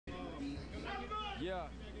Yeah.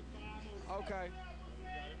 Okay.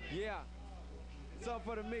 Yeah. Something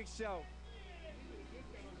for the mix show.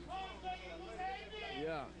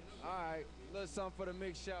 Yeah. All right. Little something for the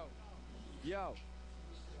mix show. Yo.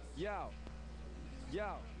 Yo.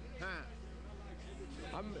 Yo. Huh.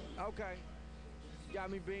 I'm okay.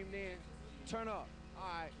 Got me beamed in. Turn up. All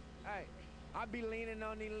right. Hey. I be leaning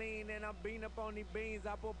on the lean and I'm beating up on the beans.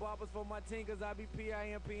 I put boppers for my team cause I be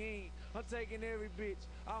P-I-M-P-ing. I'm taking every bitch.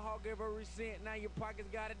 I hawk every cent. Now your pockets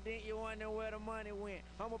got a dent. You wonder where the money went.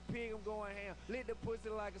 I'm a pig, I'm going ham. Lit the pussy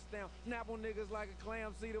like a stamp. Snap on niggas like a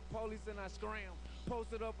clam. See the police and I scram.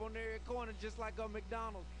 Posted up on every corner just like a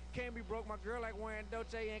McDonald's. Can't be broke, my girl like wearing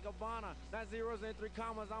Dolce and Gabbana. Not zeros and 3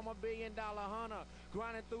 commas, I'm a $1 billion hunter.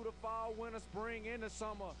 Grinding through the fall, winter, spring, and the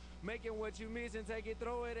summer. Making what you miss and take it,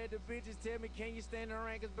 throw it at the bitches. Tell me, can you stand the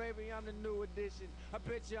rank? Cause baby, I'm the new addition. I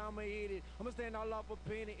bet you I'ma hit it. I'ma stand all off a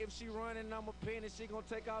penny. If she running, I'm a penny. She gon'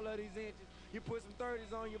 take all of these inches. You put some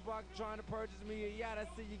 30s on your box trying to purchase me a yacht. I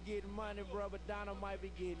see you getting money, bro, but Donna might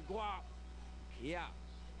be getting guap. Yeah.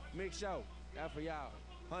 Mix show. That for y'all.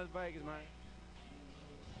 Hunts Vegas, man.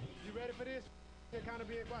 You ready for this? Kind of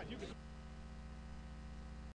being quiet. You can